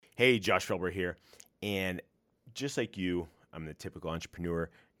Hey, Josh Felber here. And just like you, I'm the typical entrepreneur,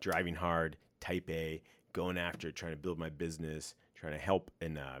 driving hard, type A, going after it, trying to build my business, trying to help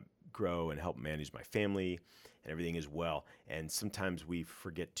and grow and help manage my family and everything as well. And sometimes we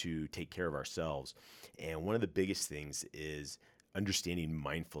forget to take care of ourselves. And one of the biggest things is understanding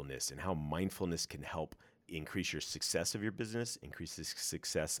mindfulness and how mindfulness can help increase your success of your business, increase the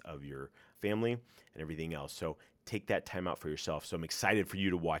success of your family and everything else. So take that time out for yourself. So I'm excited for you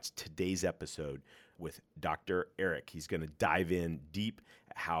to watch today's episode with Dr. Eric. He's going to dive in deep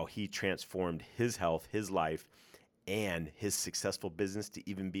at how he transformed his health, his life, and his successful business to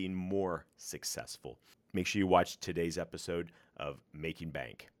even being more successful. Make sure you watch today's episode of Making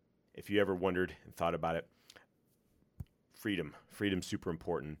Bank. If you ever wondered and thought about it, freedom's super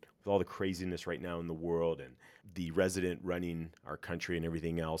important with all the craziness right now in the world and the resident running our country and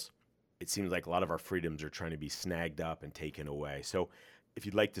everything else. It seems like a lot of our freedoms are trying to be snagged up and taken away. So if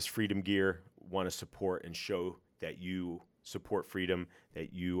you'd like this freedom gear, want to support and show that you support freedom,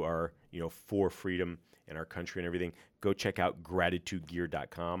 that you are, for freedom in our country and everything, go check out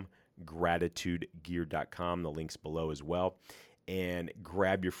gratitudegear.com, gratitudegear.com. The link's below as well. And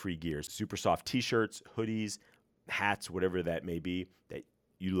grab your free gears, super soft t-shirts, hoodies, hats, whatever that may be that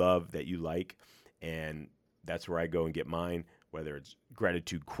you love, that you like. And that's where I go and get mine, whether it's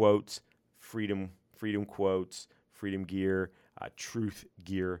gratitude quotes, freedom quotes, freedom gear, truth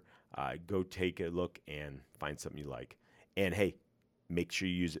gear. Go take a look and find something you like. And hey, make sure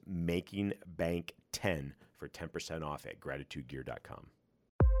you use Making Bank 10 for 10% off at gratitudegear.com.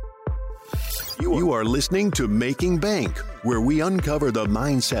 You are listening to Making Bank, where we uncover the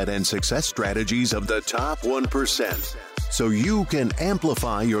mindset and success strategies of the top 1%, so you can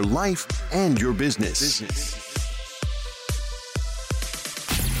amplify your life and your business.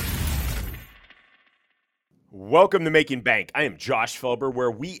 Welcome to Making Bank. I am Josh Felber,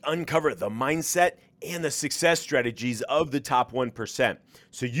 where we uncover the mindset and the success strategies of the top 1%,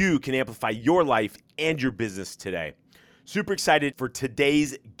 so you can amplify your life and your business today. Super excited for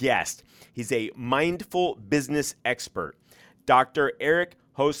today's guest. He's a mindful business expert. Dr. Eric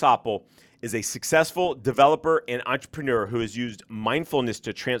Hosapel is a successful developer and entrepreneur who has used mindfulness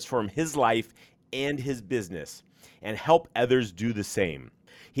to transform his life and his business and help others do the same.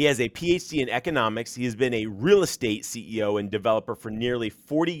 He has a PhD in economics. He has been a real estate CEO and developer for nearly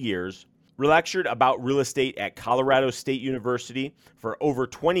 40 years, lectured about real estate at Colorado State University for over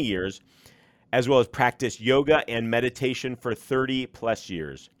 20 years, as well as practiced yoga and meditation for 30 plus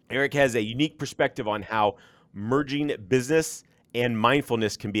years. Eric has a unique perspective on how merging business and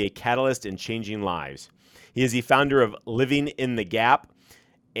mindfulness can be a catalyst in changing lives. He is the founder of Living in the Gap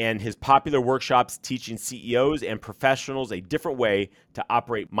and his popular workshops teaching CEOs and professionals a different way to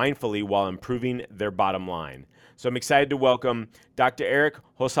operate mindfully while improving their bottom line. So I'm excited to welcome Dr. Eric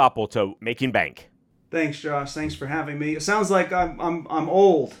Hosapel to Making Bank. Thanks, Josh. Thanks for having me. It sounds like I'm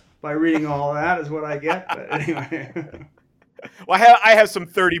old by reading all that is what I get. But anyway. Well, I have some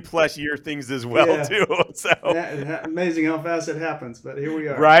 30 plus year things as well, too. So amazing how fast it happens, but here we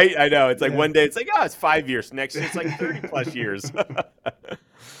are. Right? I know. It's like one day it's like, it's 5 years. Next year it's like 30 plus years.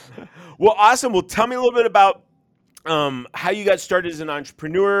 Well, awesome. Well, tell me a little bit about how you got started as an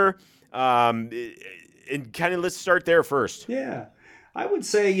entrepreneur. And kind of let's start there first. Yeah. I would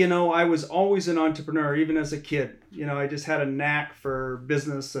say, I was always an entrepreneur, even as a kid. I just had a knack for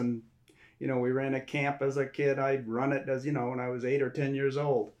business and, we ran a camp as a kid. I'd run it as, when I was 8 or 10 years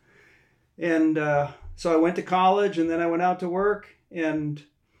old. And so I went to college and then I went out to work and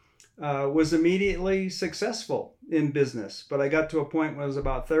was immediately successful in business. But I got to a point when I was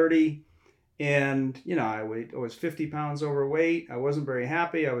about 30 and, I was 50 pounds overweight. I wasn't very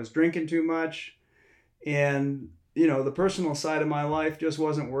happy. I was drinking too much. And, the personal side of my life just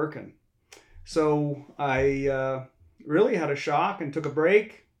wasn't working. So I really had a shock and took a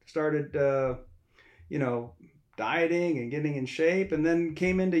break. Started, dieting and getting in shape, and then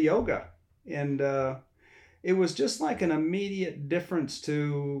came into yoga. And it was just like an immediate difference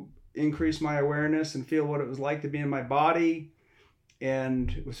to increase my awareness and feel what it was like to be in my body. And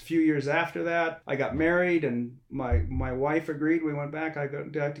it was a few years after that, I got married and my wife agreed. We went back. I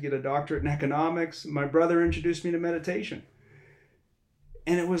got to get a doctorate in economics. My brother introduced me to meditation.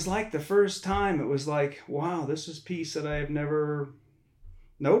 And it was like the first time, it was like, wow, this is peace that I have never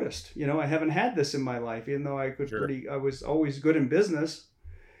noticed. I haven't had this in my life, even though I was always good in business.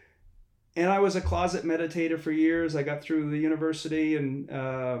 And I was a closet meditator for years. I got through the university and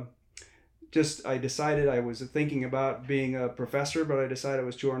I decided I was thinking about being a professor, but I decided I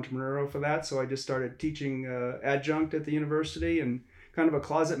was too entrepreneurial for that. So I just started teaching adjunct at the university and kind of a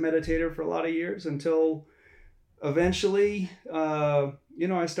closet meditator for a lot of years until eventually,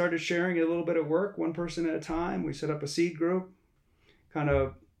 I started sharing a little bit at work, one person at a time. We set up a seed group, kind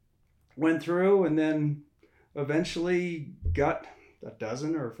of went through, and then eventually got a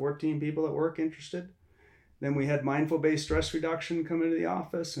dozen or 14 people at work interested. Then we had mindful-based stress reduction come into the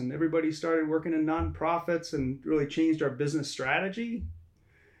office, and everybody started working in nonprofits and really changed our business strategy.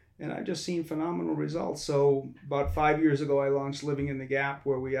 And I've just seen phenomenal results. So about 5 years ago, I launched Living in the Gap,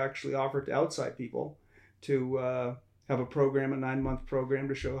 where we actually offer to outside people to have a program, a 9-month program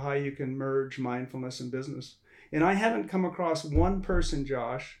to show how you can merge mindfulness and business. And I haven't come across one person,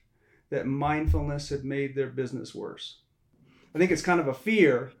 Josh, that mindfulness had made their business worse. I think it's kind of a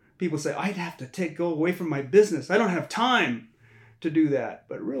fear. People say, I'd have to go away from my business. I don't have time to do that.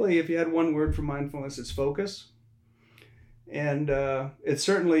 But really, if you had one word for mindfulness, it's focus. And it's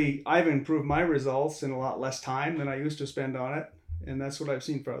certainly, I've improved my results in a lot less time than I used to spend on it. And that's what I've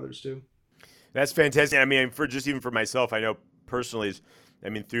seen for others too. That's fantastic. I mean, even for myself, I know personally,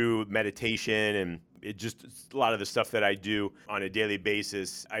 through meditation and just a lot of the stuff that I do on a daily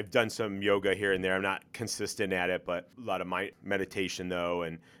basis. I've done some yoga here and there. I'm not consistent at it, but a lot of my meditation though,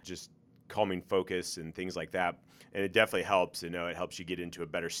 and just calming focus and things like that. And it definitely helps. It helps you get into a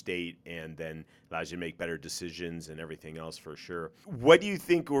better state and then allows you to make better decisions and everything else for sure. What do you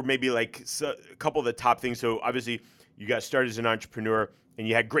think, or maybe a couple of the top things? So obviously you got started as an entrepreneur and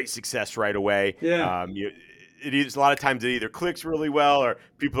you had great success right away. Yeah. A lot of times it either clicks really well or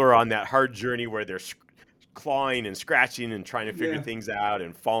people are on that hard journey where they're clawing and scratching and trying to figure things out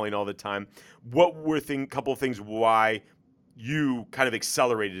and falling all the time. What were couple of things why you kind of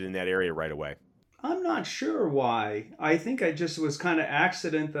accelerated in that area right away? I'm not sure why. I think I just was kind of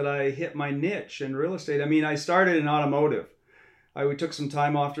accident that I hit my niche in real estate. I mean, I started in automotive. I took some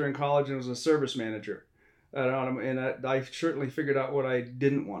time off during college and was a service manager. And I certainly figured out what I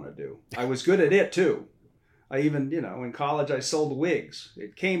didn't want to do. I was good at it too. I even, in college, I sold wigs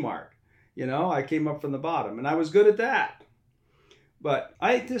at Kmart. I came up from the bottom and I was good at that. But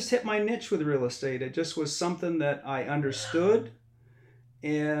I just hit my niche with real estate. It just was something that I understood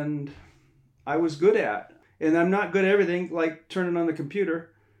and I was good at. And I'm not good at everything, like turning on the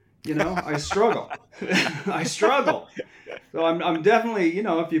computer. I struggle. I struggle. So I'm definitely,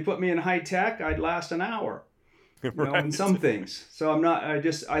 if you put me in high tech, I'd last an hour, right. In some things. So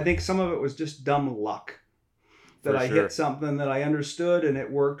I think some of it was just dumb luck. That I hit something that I understood and it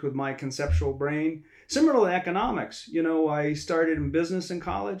worked with my conceptual brain. Similar to economics, I started in business in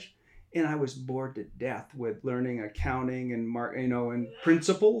college and I was bored to death with learning accounting and and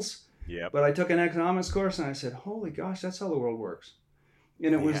principles. Yeah. But I took an economics course and I said, holy gosh, that's how the world works.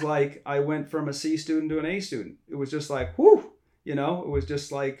 And it was like I went from a C student to an A student. It was just like, whoo, it was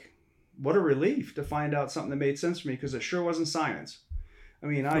just like, what a relief to find out something that made sense for me because it sure wasn't science. I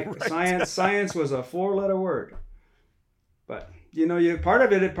mean, science was a 4-letter word. But part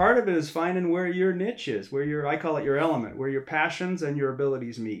of it is finding where your niche is, I call it your element, where your passions and your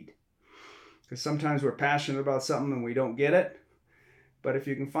abilities meet. Because sometimes we're passionate about something and we don't get it. But if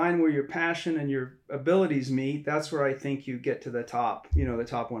you can find where your passion and your abilities meet, that's where I think you get to the top, the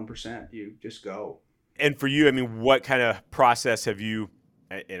top 1%. You just go. And for you, what kind of process have you,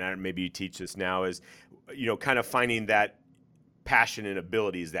 and maybe you teach this now, is, kind of finding that passion and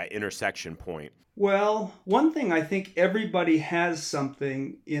abilities, that intersection point? Well, one thing, I think everybody has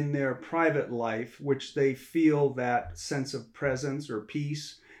something in their private life which they feel that sense of presence or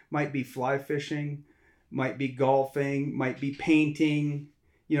peace. Might be fly fishing, might be golfing, might be painting.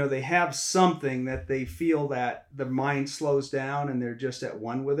 They have something that they feel that the mind slows down and they're just at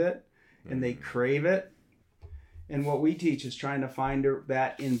one with it and they crave it. And what we teach is trying to find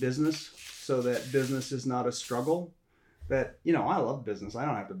that in business so that business is not a struggle. That, I love business. I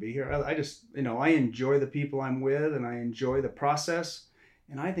don't have to be here. I just, I enjoy the people I'm with and I enjoy the process.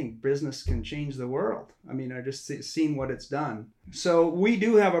 And I think business can change the world. I just seen what it's done. So we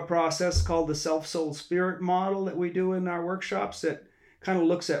do have a process called the self-soul spirit model that we do in our workshops that kind of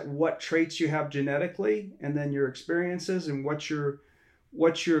looks at what traits you have genetically and then your experiences and what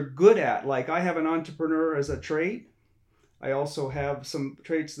you're good at. Like I have an entrepreneur as a trait. I also have some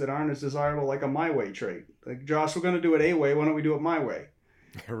traits that aren't as desirable, like a my way trait. Like, Josh, we're going to do it a way. Why don't we do it my way?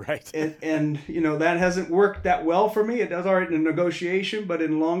 Right. And that hasn't worked that well for me. It does all right in a negotiation, but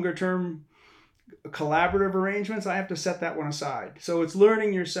in longer term collaborative arrangements, I have to set that one aside. So it's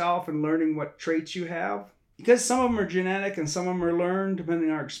learning yourself and learning what traits you have. Because some of them are genetic and some of them are learned, depending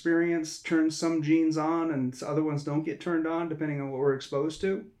on our experience, turns some genes on and other ones don't get turned on, depending on what we're exposed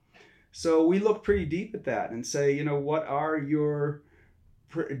to. So we look pretty deep at that and say, what are your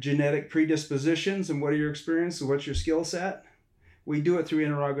genetic predispositions and what are your experiences and what's your skill set? We do it through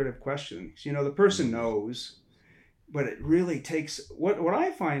interrogative questions. The person knows, but it really takes, what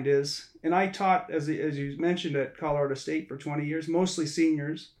I find is, and I taught, as you mentioned, at Colorado State for 20 years, mostly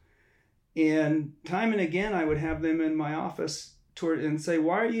seniors. And time and again, I would have them in my office and say,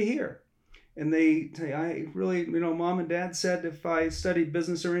 why are you here? And they say, I really, mom and dad said if I studied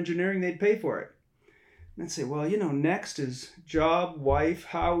business or engineering, they'd pay for it. And I'd say, well, next is job, wife,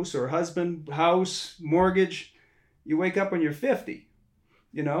 house, or husband, house, mortgage. You wake up when you're 50,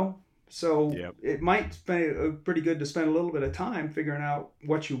 So Yep. It might be pretty good to spend a little bit of time figuring out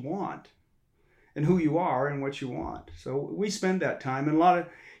what you want and who you are and what you want. So we spend that time. And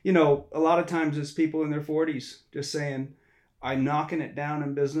a lot of times it's people in their 40s just saying, I'm knocking it down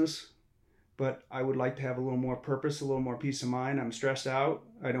in business, but I would like to have a little more purpose, a little more peace of mind. I'm stressed out.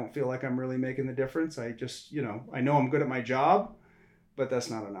 I don't feel like I'm really making the difference. I just, I know I'm good at my job, but that's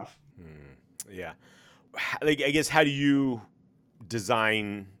not enough. Yeah. I guess, how do you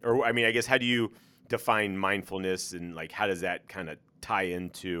design, or I guess, how do you define mindfulness, and how does that kind of tie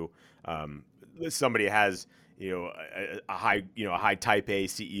into somebody has, a high type A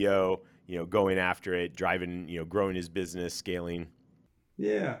CEO, going after it, driving, growing his business, scaling?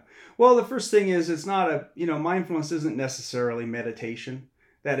 Yeah. Well, the first thing is, it's not mindfulness isn't necessarily meditation.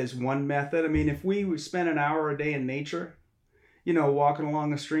 That is one method. I mean, if we spend an hour a day in nature, walking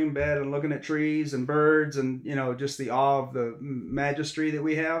along a stream bed and looking at trees and birds and, just the awe of the majesty that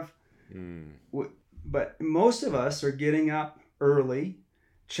we have. But most of us are getting up early,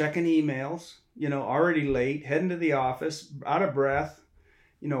 checking emails, already late, heading to the office, out of breath,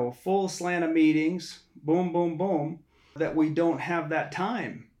 full slant of meetings, boom, boom, boom, that we don't have that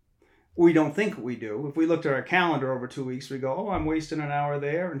time. We don't think we do. If we looked at our calendar over 2 weeks, we go, oh, I'm wasting an hour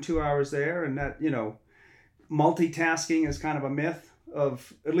there and 2 hours there. And that, multitasking is kind of a myth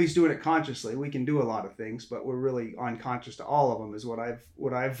of at least doing it consciously. We can do a lot of things, but we're really unconscious to all of them, is what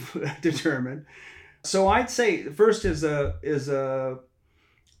I've determined. So I'd say the first is an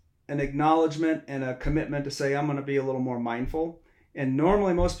acknowledgement and a commitment to say, I'm going to be a little more mindful. And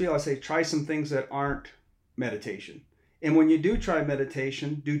normally most people, I say, try some things that aren't meditation. And when you do try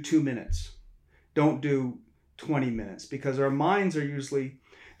meditation, do 2 minutes. Don't do 20 minutes, because our minds are usually,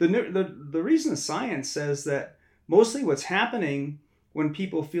 the reason science says that mostly what's happening when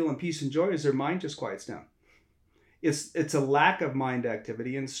people feel in peace and joy is their mind just quiets down. It's a lack of mind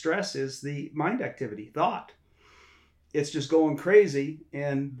activity, and stress is the mind activity, thought. It's just going crazy,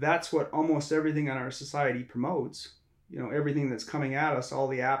 and that's what almost everything in our society promotes. Everything that's coming at us, all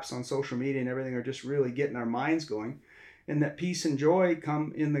the apps on social media and everything, are just really getting our minds going. And that peace and joy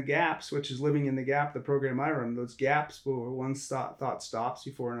come in the gaps, which is living in the gap, the program I run, those gaps where one thought stops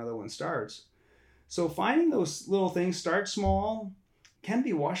before another one starts. So finding those little things, start small, can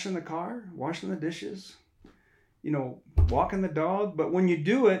be washing the car, washing the dishes, walking the dog. But when you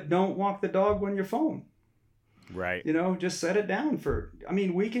do it, don't walk the dog on your phone. Right. Just set it down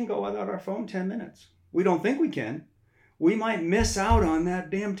we can go without our phone 10 minutes. We don't think we can. We might miss out on that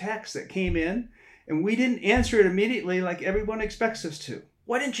damn text that came in, and we didn't answer it immediately like everyone expects us to.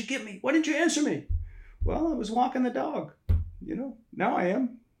 Why didn't you get me? Why didn't you answer me? Well, I was walking the dog. Now I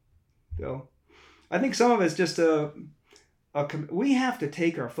am. So I think some of it's just we have to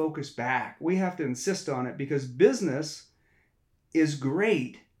take our focus back. We have to insist on it, because business is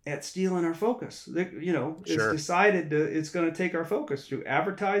great at stealing our focus. Sure. It's decided it's going to take our focus through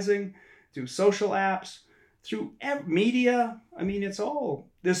advertising, through social apps, through media.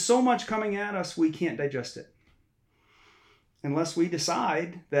 There's so much coming at us, we can't digest it unless we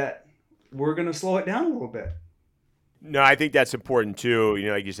decide that we're going to slow it down a little bit. No, I think that's important too.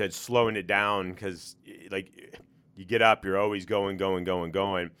 Like you said, slowing it down, because you get up, you're always going.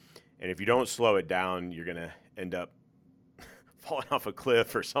 And if you don't slow it down, you're going to end up falling off a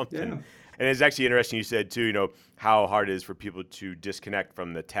cliff or something. Yeah. And it's actually interesting you said too, how hard it is for people to disconnect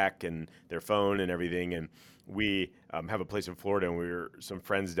from the tech and their phone and everything. And we have a place in Florida, and we were some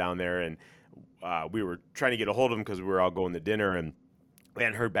friends down there, and we were trying to get a hold of them because we were all going to dinner, and we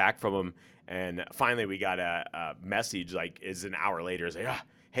hadn't heard back from them. And finally we got a message, it's an hour later. It's like,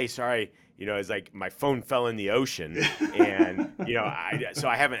 hey, sorry, it's like my phone fell in the ocean, and so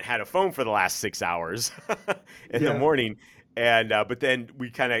I haven't had a phone for the last 6 hours in the morning. And but then we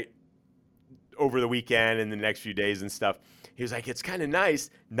kind of, over the weekend and the next few days and stuff, he was like, it's kind of nice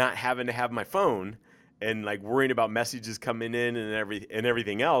not having to have my phone and worrying about messages coming in and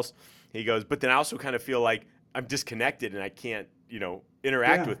everything else. He goes, but then I also kind of feel like I'm disconnected and I can't,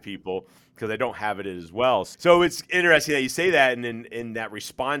 interact with people because I don't have it as well. So it's interesting that you say that, and in that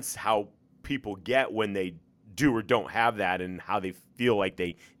response, how people get when they do or don't have that, and how they feel like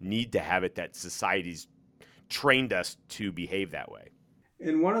they need to have it, that society's trained us to behave that way.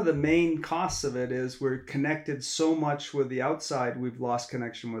 And one of the main costs of it is we're connected so much with the outside, we've lost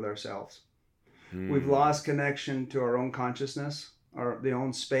connection with ourselves. We've lost connection to our own consciousness, the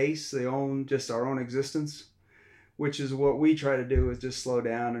own space, just our own existence, which is what we try to do, is just slow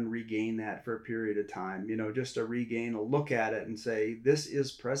down and regain that for a period of time, just to regain a look at it and say, this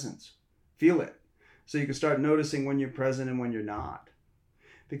is presence. Feel it. So you can start noticing when you're present and when you're not.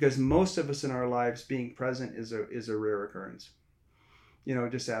 Because most of us in our lives, being present is a rare occurrence.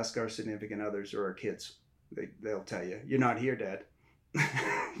 Just ask our significant others or our kids. They'll tell you, you're not here, Dad.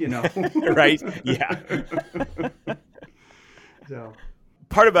 Right? Yeah. So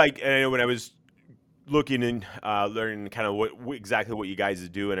part of when I was looking and learning kind of exactly what you guys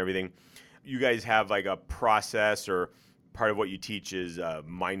do and everything, you guys have like a process, or part of what you teach is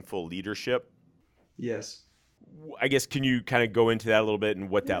mindful leadership. Yes. I guess, can you kind of go into that a little bit and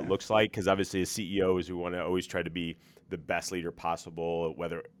what that looks like? Because obviously as CEOs, we want to always try to be the best leader possible,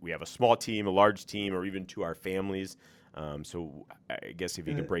 whether we have a small team, a large team, or even to our families. So I guess if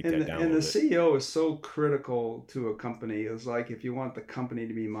you could break that down a little bit. And the CEO is so critical to a company. It's like, if you want the company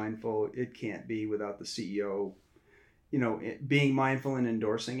to be mindful, it can't be without the CEO, being mindful and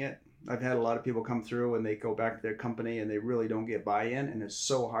endorsing it. I've had a lot of people come through and they go back to their company and they really don't get buy-in, and it's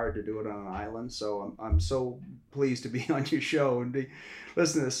so hard to do it on an island. So I'm so pleased to be on your show and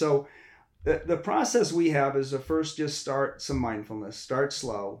listen to this. So the process we have is to first just start some mindfulness, start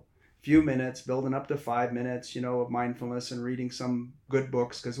slow, few minutes, building up to 5 minutes, of mindfulness and reading some good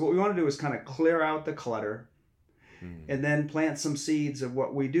books. Because what we want to do is kind of clear out the clutter and then plant some seeds of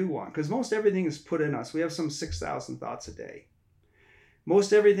what we do want. Because most everything is put in us. We have some 6,000 thoughts a day.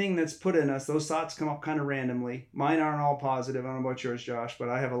 Most everything that's put in us, those thoughts come up kind of randomly. Mine aren't all positive. I don't know about yours, Josh, but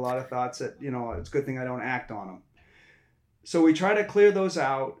I have a lot of thoughts that, it's a good thing I don't act on them. So we try to clear those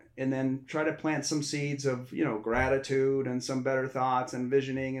out and then try to plant some seeds of, gratitude and some better thoughts and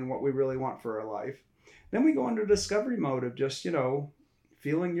visioning and what we really want for our life. Then we go into discovery mode of just,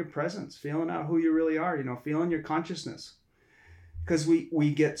 feeling your presence, feeling out who you really are, feeling your consciousness. Because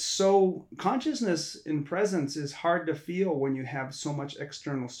we get so, consciousness in presence is hard to feel when you have so much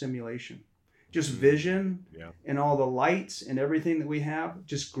external stimulation. Just vision and all the lights and everything that we have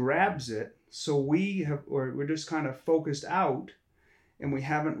just grabs it. So we're just kind of focused out, and we've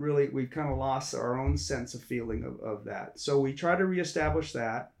kind of lost our own sense of feeling of that. So we try to reestablish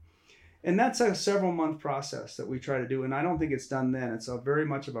that. And that's a several month process that we try to do. And I don't think it's done then. It's very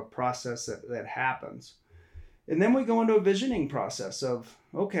much of a process that happens. And then we go into a visioning process of,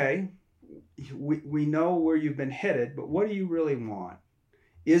 okay, we know where you've been headed, but what do you really want?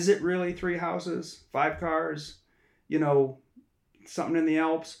 Is it really 3 houses, 5 cars, something in the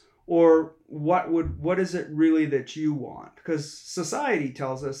Alps? Or what is it really that you want? Because society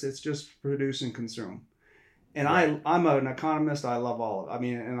tells us it's just produce and consume. And right. I'm an economist. I love all of it. I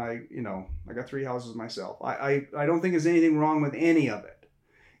mean, and I got 3 houses myself. I don't think there's anything wrong with any of it.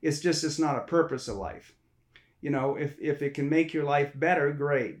 It's not a purpose of life. If it can make your life better,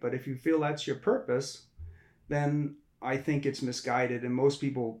 great. But if you feel that's your purpose, then I think it's misguided. And most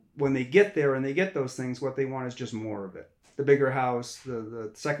people, when they get there and they get those things, what they want is just more of it. The bigger house,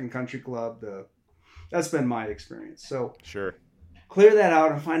 the second country club, that's been my experience. So sure. Clear that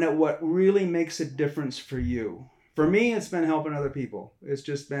out and find out what really makes a difference for you. For me, it's been helping other people. It's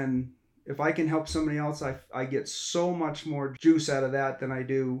just been, if I can help somebody else, I get so much more juice out of that than I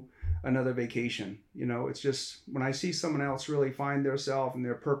do another vacation. It's just when I see someone else really find their self and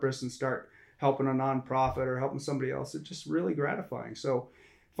their purpose and start helping a nonprofit or helping somebody else, it's just really gratifying. So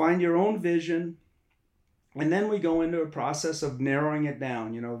find your own vision. And then we go into a process of narrowing it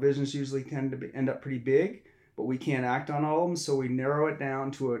down. Visions usually tend to end up pretty big, but we can't act on all of them. So we narrow it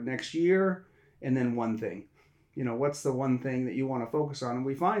down to a next year and then one thing. What's the one thing that you want to focus on? And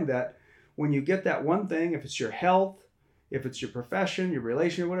we find that when you get that one thing, if it's your health, if it's your profession, your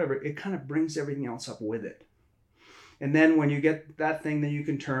relationship, whatever, it kind of brings everything else up with it. And then when you get that thing, then you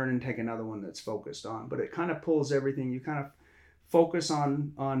can turn and take another one that's focused on. But it kind of pulls everything. You kind of focus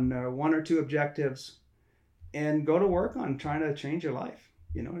on 1 or 2 objectives and go to work on trying to change your life,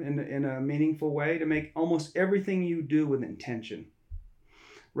 in a meaningful way, to make almost everything you do with intention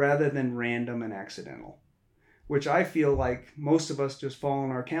rather than random and accidental, which I feel like most of us just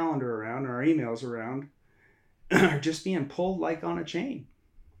following our calendar around, our emails around, are just being pulled like on a chain.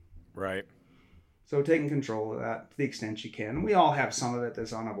 Right. So taking control of that to the extent you can. We all have some of it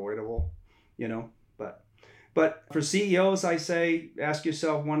that's unavoidable, but for CEOs, I say, ask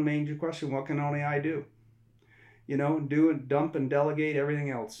yourself one major question: what can only I do? Do and dump and delegate everything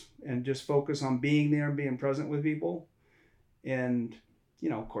else and just focus on being there and being present with people. And,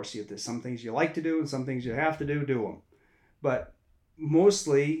 of course, there's some things you like to do and some things you have to do them. But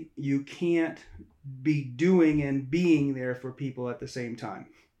mostly you can't be doing and being there for people at the same time.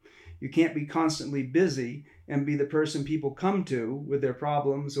 You can't be constantly busy and be the person people come to with their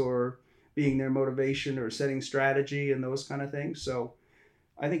problems or being their motivation or setting strategy and those kind of things. So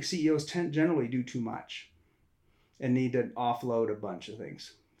I think CEOs generally do too much and need to offload a bunch of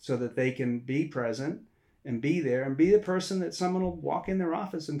things so that they can be present and be there and be the person that someone will walk in their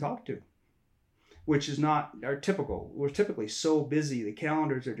office and talk to, which is not our typical. We're typically so busy. The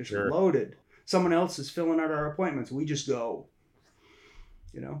calendars are just loaded. Someone else is filling out our appointments. We just go.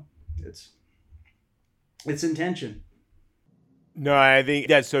 It's intention. No, I think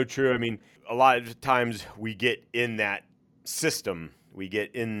that's so true. I mean, a lot of times we get in that system. We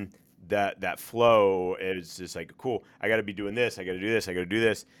get in that flow. It's just like, cool, I got to be doing this. I got to do this. I got to do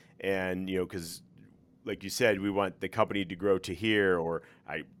this. And, because like you said, we want the company to grow to here, or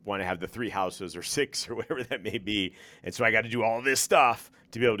I want to have the 3 houses or 6 or whatever that may be. And so I got to do all this stuff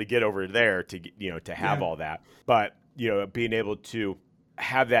to be able to get over there to have all that. But, being able to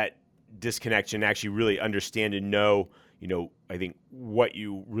have that disconnection, actually really understand and know, I think what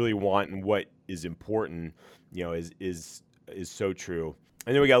you really want and what is important, is so true.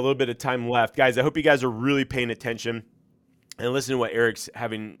 And then we got a little bit of time left. Guys, I hope you guys are really paying attention and listen to what Eric's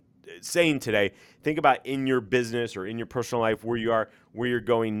saying today. Think about in your business or in your personal life where you are, where you're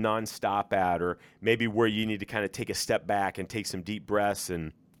going nonstop at, or maybe where you need to kind of take a step back and take some deep breaths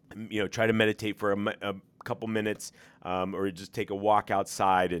and, try to meditate for a couple minutes, or just take a walk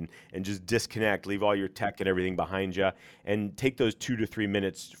outside and just disconnect, leave all your tech and everything behind you, and take those 2 to 3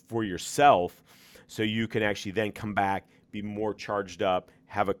 minutes for yourself so you can actually then come back, be more charged up,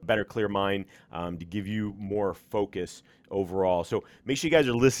 have a better, clear mind, to give you more focus overall. So make sure you guys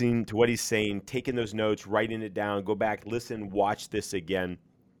are listening to what he's saying, taking those notes, writing it down, go back, listen, watch this again,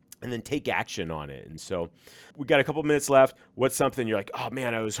 and then take action on it. And so we got a couple minutes left. What's something you're like, oh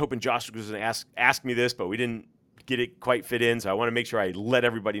man, I was hoping Josh was going to ask me this, but we didn't get it quite fit in. So I want to make sure I let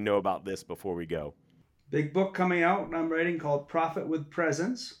everybody know about this before we go. Big book coming out I'm writing called Profit with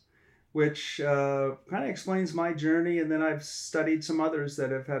Presence, which kind of explains my journey. And then I've studied some others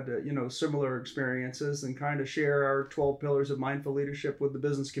that have had, similar experiences, and kind of share our 12 pillars of mindful leadership with the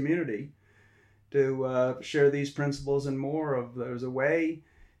business community to share these principles and more of. There's a way,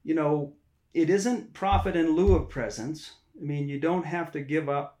 it isn't profit in lieu of presence. I mean, you don't have to give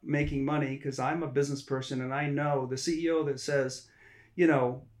up making money, because I'm a business person and I know the CEO that says,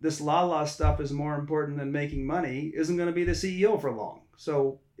 this la stuff is more important than making money isn't going to be the CEO for long.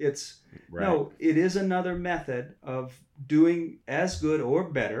 So it's, no, it is another method of doing as good or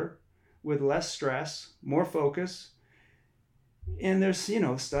better with less stress, more focus. And there's,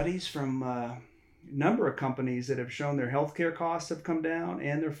 studies from number of companies that have shown their healthcare costs have come down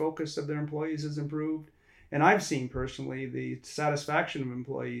and their focus of their employees has improved. And I've seen personally the satisfaction of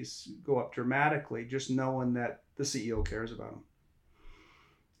employees go up dramatically just knowing that the CEO cares about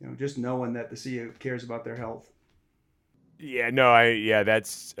them. Just knowing that the CEO cares about their health. Yeah, no,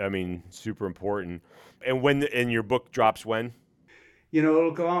 that's, super important. And your book drops when?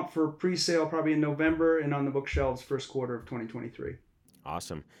 It'll go out for pre-sale probably in November and on the bookshelves first quarter of 2023.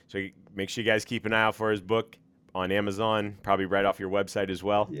 Awesome. So make sure you guys keep an eye out for his book on Amazon, probably right off your website as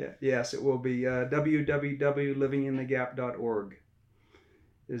well. Yeah. Yes, it will be www.livinginthegap.org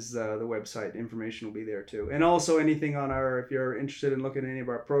is the website. Information will be there too. And also anything on if you're interested in looking at any of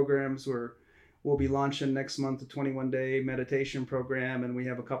our programs, we'll be launching next month a 21-day meditation program, and we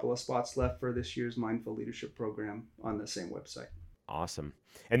have a couple of spots left for this year's Mindful Leadership program on the same website. Awesome.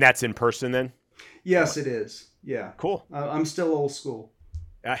 And that's in person then? Yes, it is. Yeah. Cool. I'm still old school.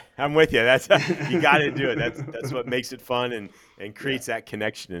 I'm with you. That's you got to do it. That's what makes it fun and creates that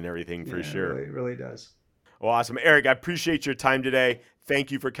connection and everything for sure. It really does. Well, awesome. Eric, I appreciate your time today.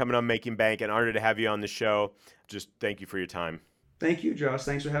 Thank you for coming on Making Bank. An honor to have you on the show. Just thank you for your time. Thank you, Josh.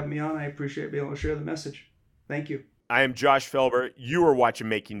 Thanks for having me on. I appreciate being able to share the message. Thank you. I am Josh Felber. You are watching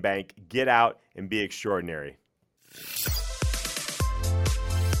Making Bank. Get out and be extraordinary.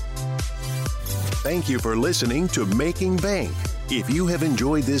 Thank you for listening to Making Bank. If you have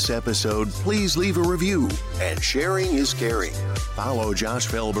enjoyed this episode, please leave a review, and sharing is caring. Follow Josh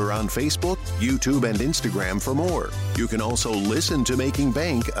Felber on Facebook, YouTube, and Instagram for more. You can also listen to Making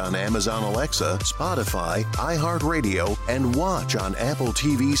Bank on Amazon Alexa, Spotify, iHeartRadio, and watch on Apple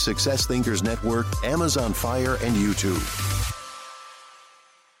TV, Success Thinkers Network, Amazon Fire, and YouTube.